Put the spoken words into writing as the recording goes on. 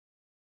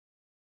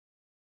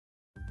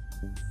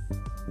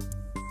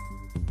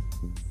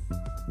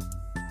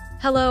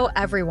Hello,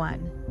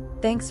 everyone.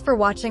 Thanks for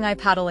watching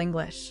iPaddle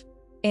English.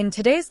 In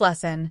today's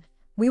lesson,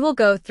 we will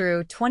go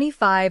through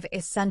 25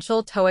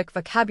 essential TOEIC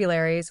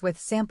vocabularies with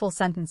sample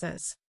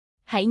sentences.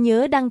 Hãy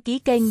nhớ đăng ký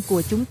kênh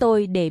của chúng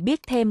tôi để biết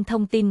thêm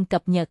thông tin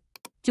cập nhật.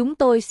 Chúng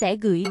tôi sẽ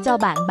gửi cho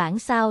bạn bản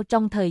sao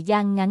trong thời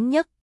gian ngắn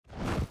nhất.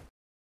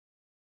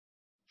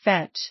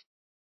 Fetch.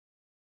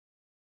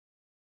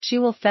 She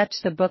will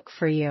fetch the book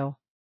for you.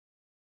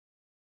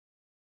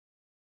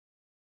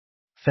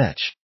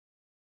 Fetch.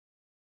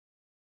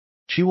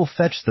 She will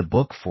fetch the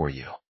book for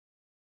you.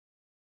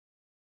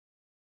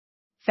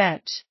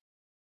 Fetch.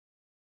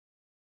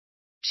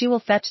 She will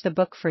fetch the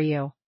book for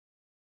you.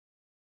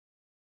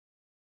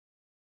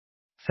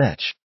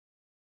 Fetch.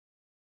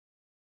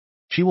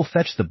 She will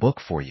fetch the book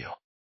for you.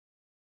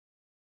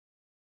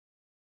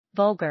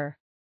 Vulgar.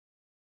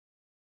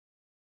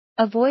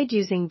 Avoid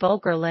using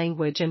vulgar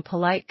language in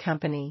polite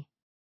company.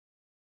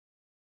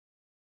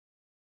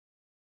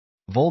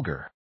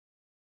 Vulgar.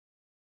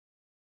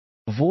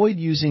 Avoid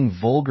using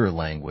vulgar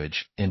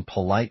language in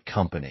polite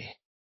company.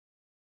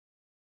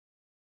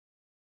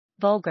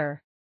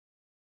 Vulgar.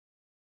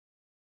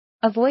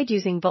 Avoid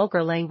using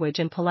vulgar language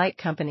in polite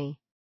company.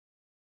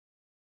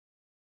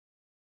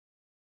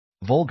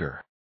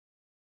 Vulgar.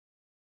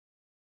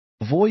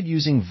 Avoid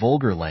using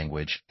vulgar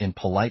language in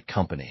polite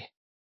company.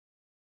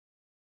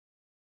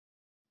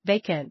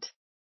 Vacant.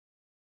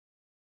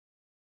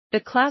 The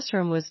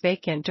classroom was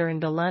vacant during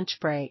the lunch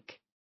break.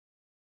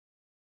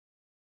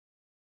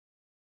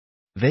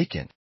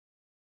 Vacant.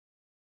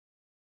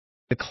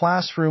 The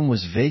classroom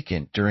was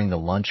vacant during the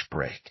lunch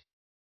break.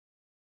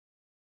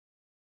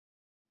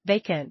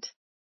 Vacant.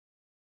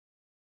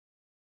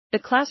 The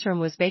classroom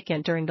was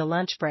vacant during the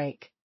lunch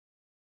break.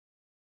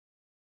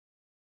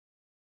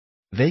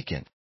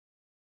 Vacant.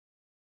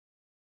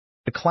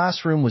 The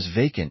classroom was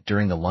vacant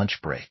during the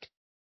lunch break.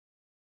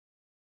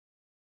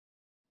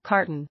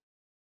 Carton.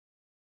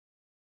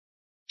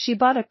 She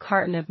bought a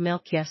carton of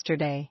milk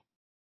yesterday.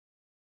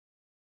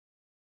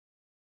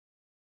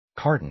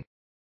 Carton.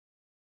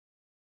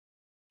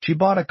 She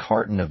bought a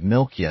carton of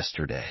milk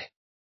yesterday.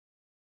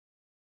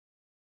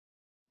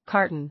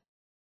 Carton.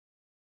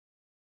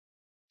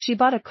 She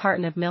bought a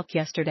carton of milk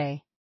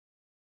yesterday.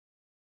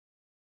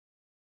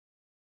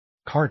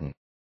 Carton.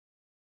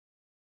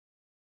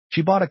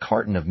 She bought a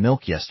carton of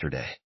milk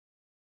yesterday.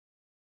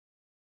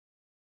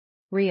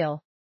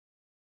 Reel.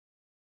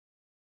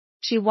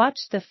 She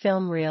watched the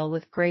film reel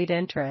with great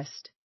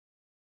interest.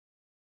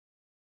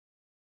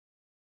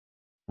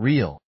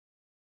 Reel.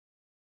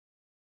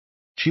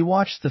 She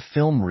watched the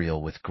film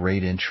reel with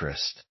great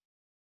interest.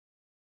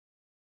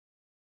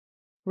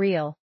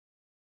 Reel.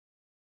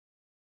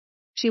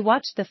 She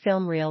watched the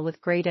film reel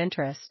with great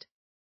interest.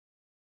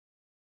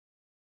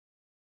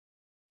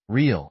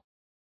 Reel.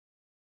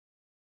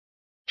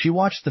 She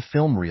watched the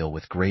film reel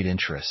with great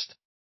interest.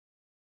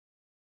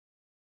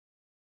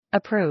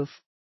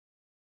 Approve.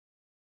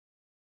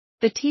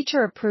 The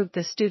teacher approved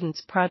the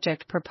student's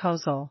project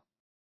proposal.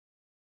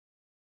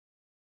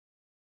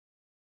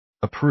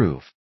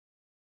 Approve.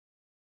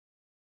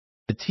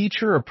 The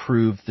teacher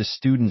approved the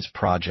student's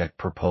project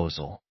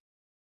proposal.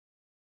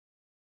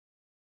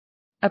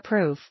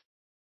 Approve.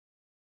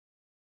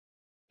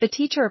 The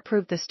teacher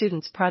approved the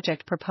student's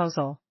project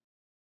proposal.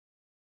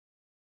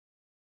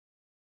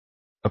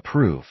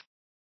 Approve.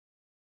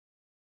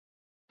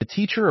 The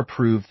teacher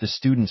approved the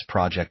student's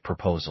project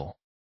proposal.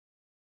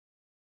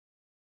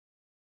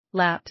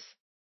 Lapse.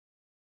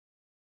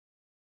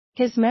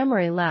 His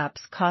memory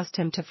lapse caused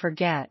him to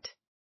forget.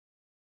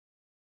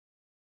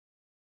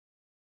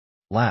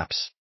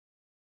 Lapse.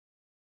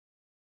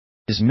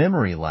 His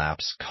memory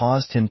lapse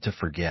caused him to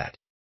forget.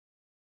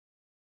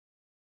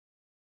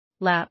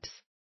 Lapse.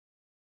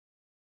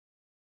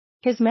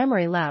 His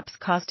memory lapse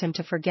caused him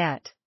to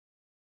forget.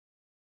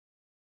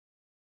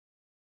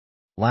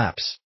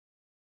 Lapse.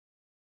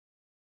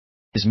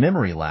 His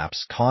memory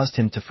lapse caused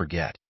him to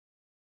forget.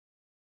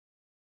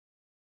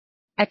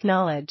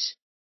 Acknowledge.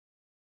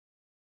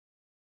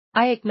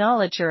 I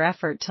acknowledge your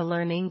effort to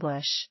learn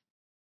English.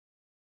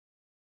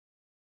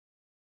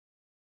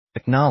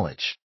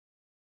 Acknowledge.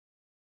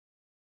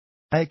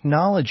 I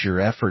acknowledge your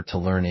effort to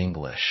learn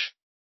English.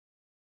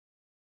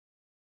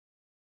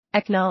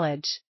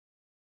 Acknowledge.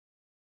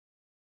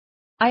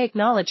 I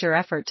acknowledge your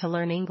effort to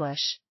learn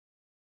English.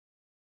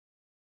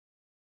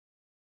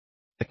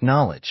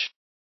 Acknowledge.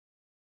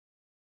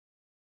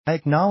 I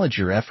acknowledge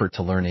your effort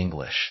to learn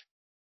English.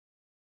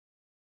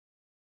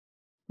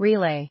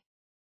 Relay.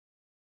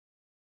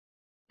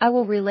 I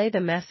will relay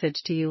the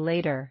message to you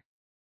later.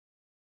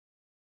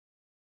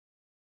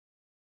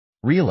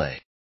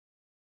 Relay.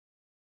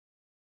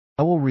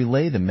 I will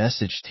relay the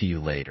message to you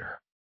later.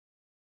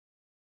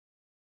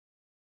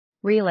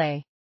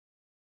 Relay.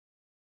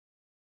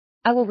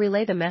 I will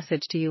relay the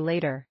message to you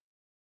later.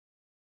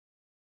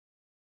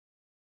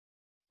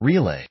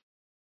 Relay.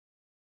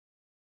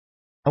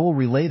 I will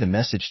relay the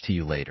message to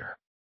you later.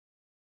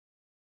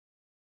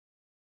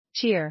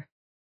 Cheer.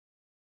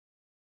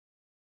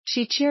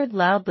 She cheered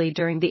loudly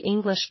during the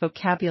English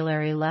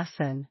vocabulary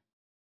lesson.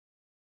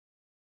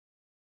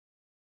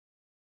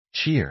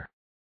 Cheer.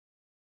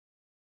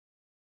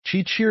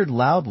 She cheered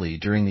loudly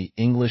during the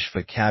English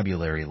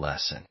vocabulary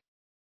lesson.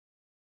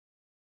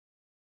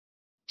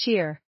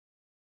 Cheer.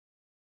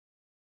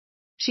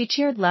 She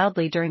cheered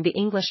loudly during the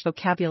English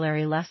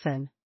vocabulary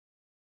lesson.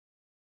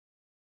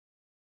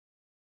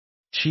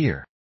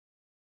 Cheer.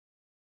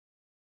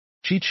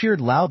 She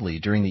cheered loudly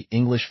during the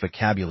English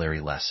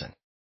vocabulary lesson.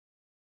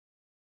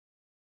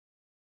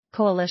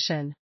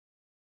 Coalition.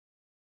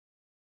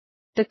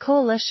 The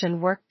coalition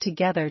worked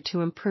together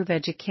to improve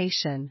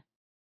education.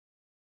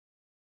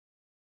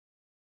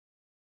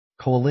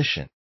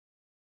 Coalition.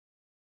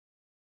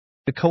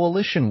 The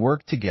coalition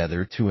worked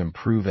together to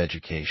improve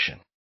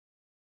education.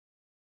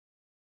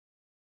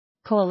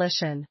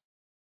 Coalition.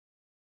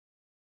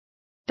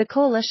 The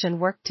coalition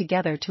worked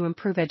together to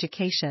improve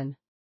education.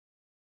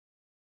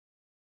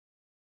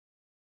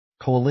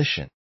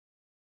 Coalition.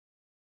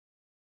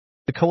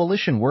 The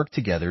coalition worked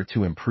together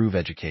to improve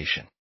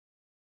education.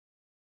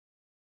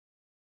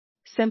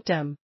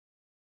 Symptom.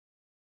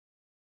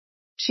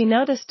 She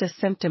noticed a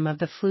symptom of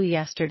the flu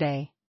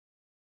yesterday.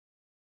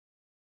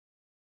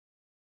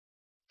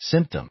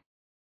 Symptom.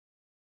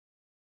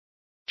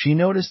 She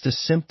noticed a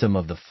symptom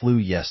of the flu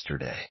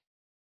yesterday.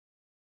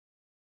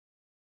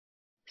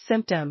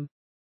 Symptom.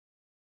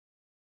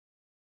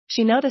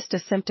 She noticed a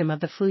symptom of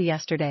the flu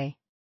yesterday.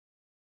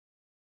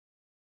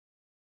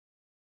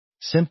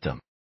 Symptom.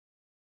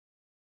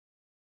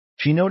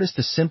 She noticed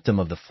a symptom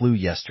of the flu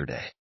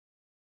yesterday.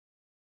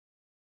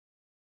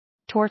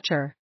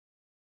 Torture.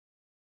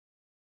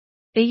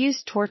 They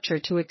used torture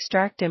to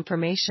extract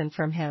information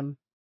from him.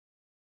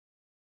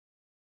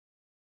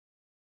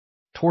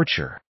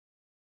 Torture.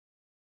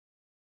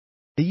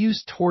 They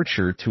used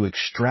torture to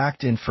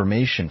extract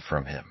information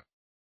from him.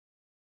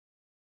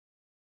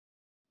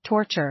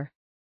 Torture.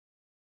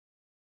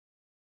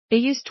 They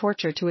used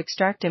torture to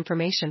extract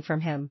information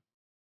from him.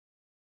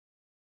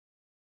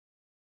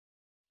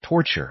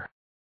 Torture.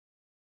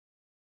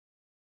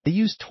 They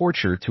used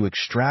torture to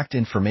extract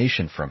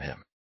information from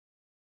him.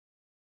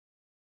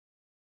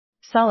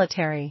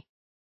 Solitary.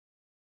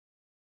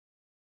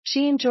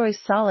 She enjoys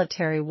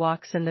solitary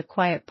walks in the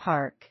quiet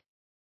park.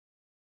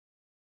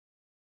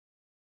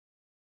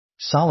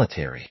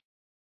 Solitary.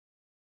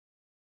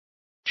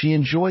 She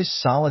enjoys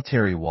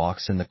solitary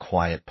walks in the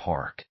quiet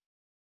park.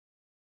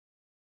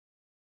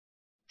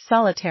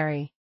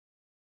 Solitary.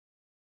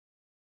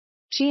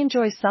 She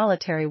enjoys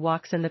solitary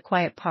walks in the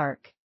quiet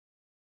park.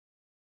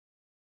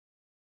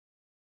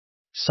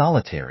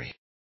 Solitary.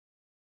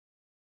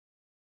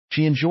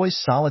 She enjoys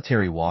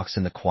solitary walks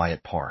in the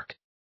quiet park.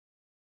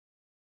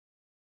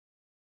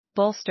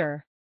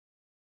 Bolster.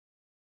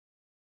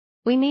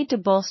 We need to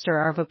bolster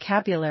our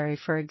vocabulary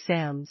for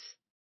exams.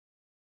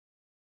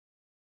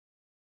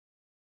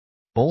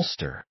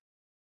 Bolster.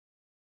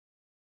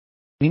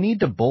 We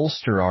need to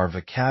bolster our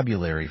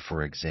vocabulary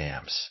for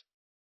exams.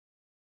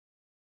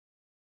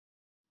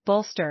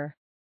 Bolster.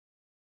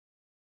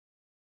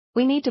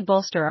 We need to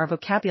bolster our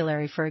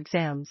vocabulary for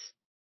exams.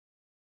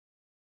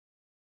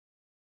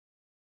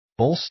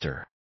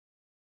 Bolster.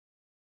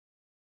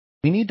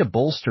 We need to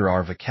bolster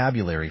our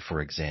vocabulary for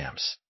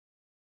exams.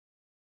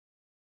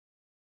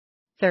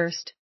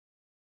 Thirst.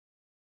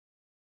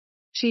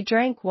 She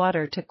drank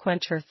water to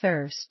quench her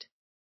thirst.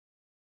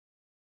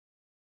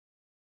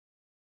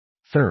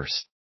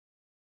 Thirst.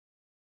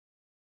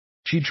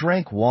 She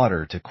drank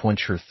water to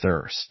quench her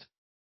thirst.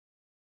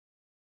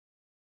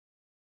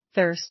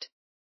 Thirst.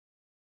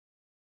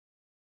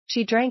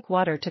 She drank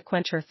water to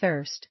quench her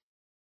thirst.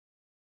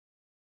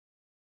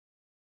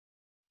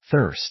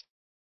 Thirst.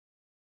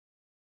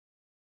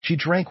 She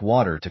drank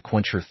water to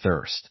quench her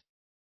thirst.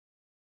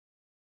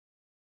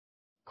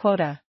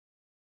 Quota.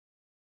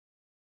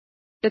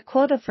 The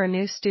quota for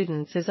new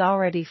students is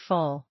already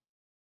full.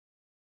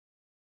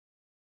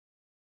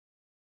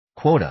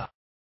 Quota.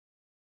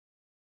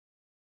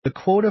 The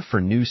quota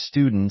for new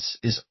students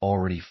is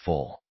already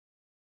full.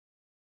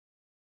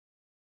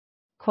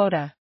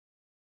 Quota.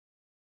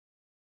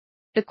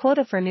 The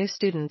quota for new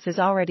students is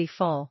already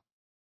full.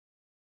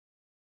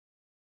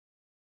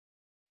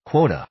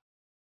 Quota.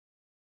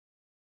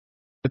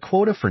 The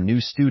quota for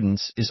new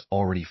students is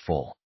already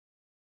full.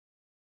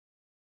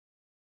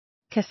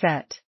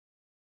 Cassette.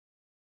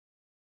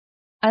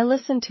 I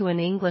listened to an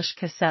English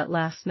cassette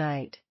last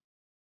night.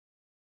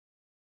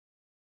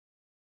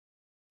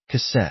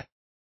 Cassette.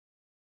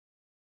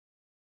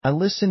 I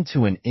listened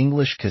to an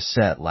English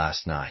cassette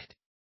last night.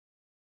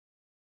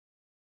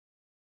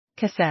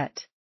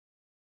 Cassette.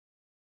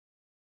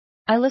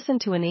 I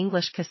listened to an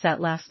English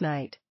cassette last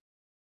night.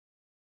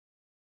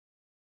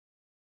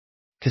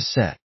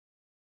 Cassette.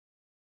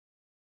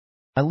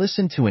 I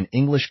listened to an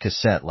English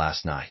cassette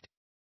last night.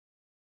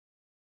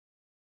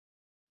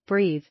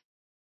 Breathe.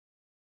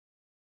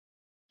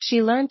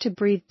 She learned to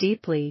breathe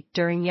deeply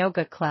during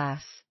yoga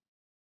class.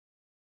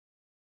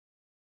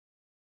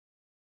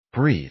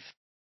 Breathe.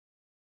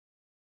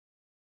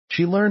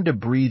 She learned to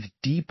breathe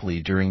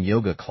deeply during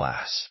yoga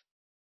class.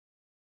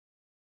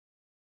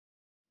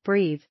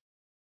 breathe.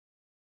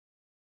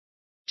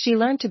 She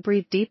learned to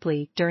breathe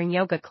deeply during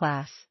yoga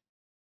class.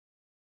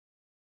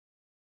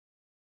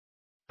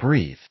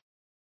 Breathe.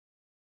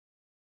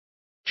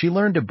 She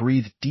learned to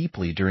breathe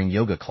deeply during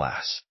yoga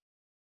class.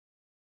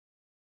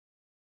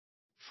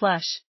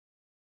 Flush.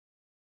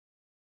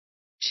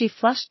 She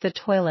flushed the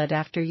toilet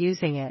after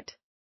using it.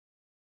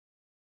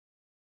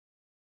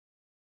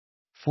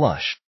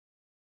 Flush.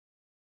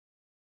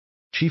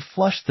 She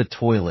flushed the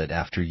toilet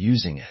after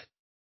using it.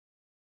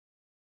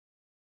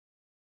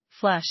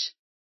 Flush.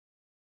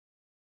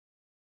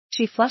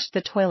 She flushed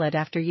the toilet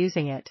after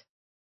using it.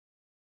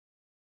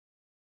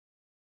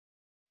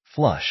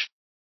 Flush.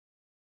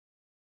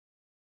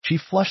 She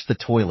flushed the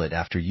toilet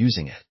after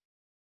using it.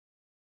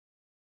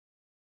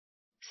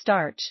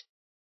 Starch.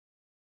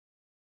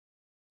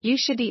 You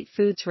should eat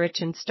foods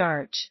rich in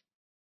starch.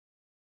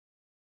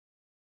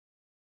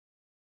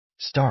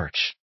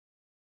 Starch.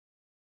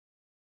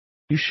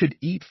 You should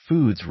eat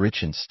foods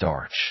rich in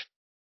starch.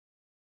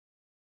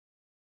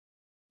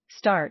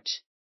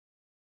 Starch.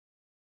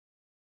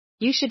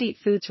 You should eat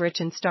foods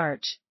rich in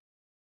starch.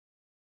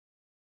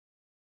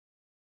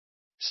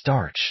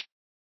 Starch.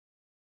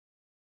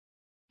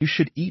 You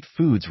should eat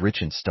foods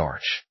rich in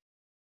starch.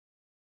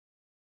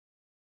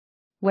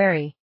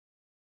 Wary.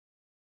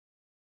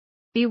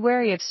 Be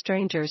wary of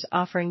strangers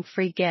offering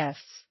free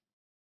gifts.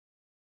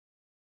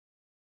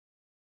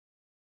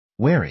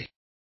 Wary.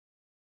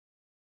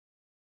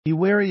 Be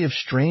wary of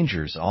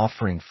strangers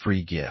offering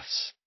free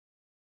gifts.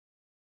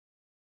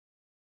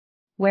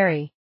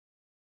 Wary.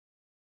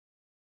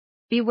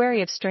 Be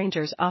wary of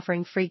strangers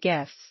offering free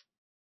gifts.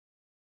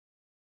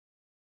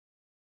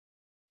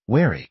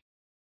 Wary.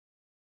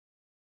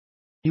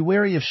 Be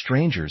wary of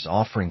strangers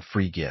offering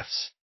free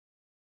gifts.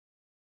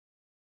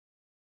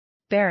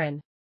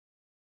 Barren.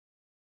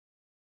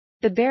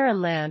 The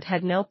barren land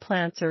had no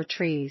plants or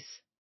trees.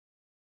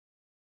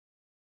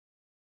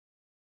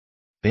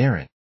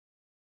 Barren.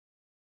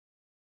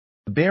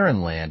 The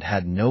barren land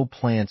had no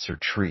plants or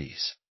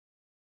trees.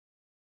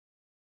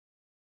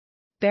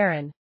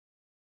 Barren.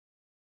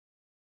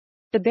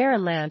 The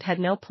barren land had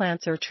no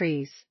plants or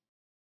trees.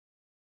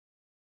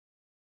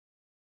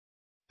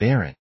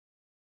 Barren.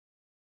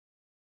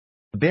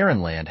 The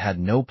barren land had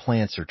no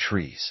plants or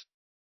trees.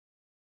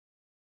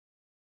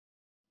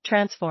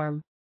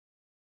 Transform.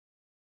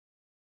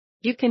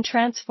 You can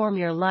transform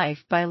your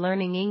life by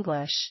learning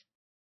English.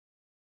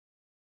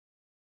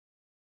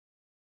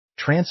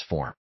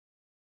 Transform.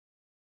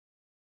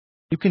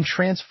 You can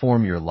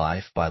transform your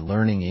life by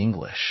learning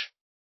English.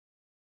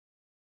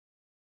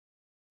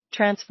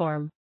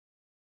 Transform.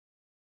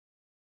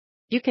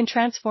 You can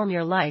transform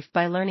your life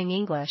by learning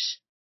English.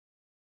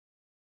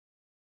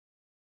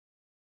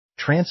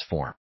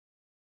 Transform.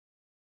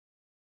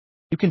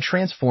 You can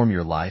transform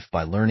your life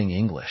by learning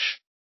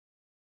English.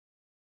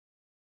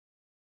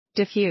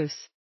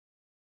 Diffuse.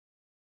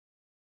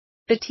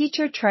 The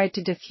teacher tried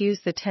to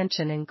diffuse the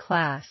tension in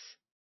class.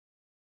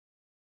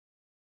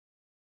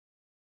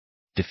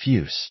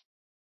 Diffuse.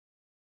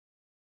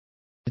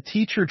 The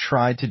teacher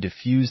tried to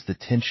diffuse the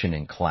tension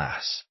in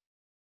class.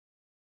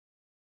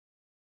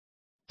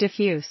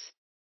 Diffuse.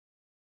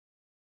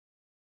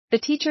 The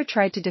teacher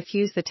tried to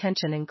diffuse the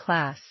tension in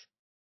class.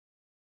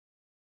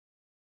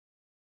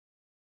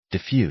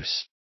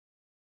 Diffuse.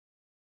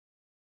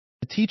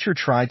 The teacher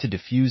tried to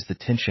diffuse the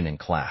tension in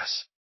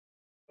class.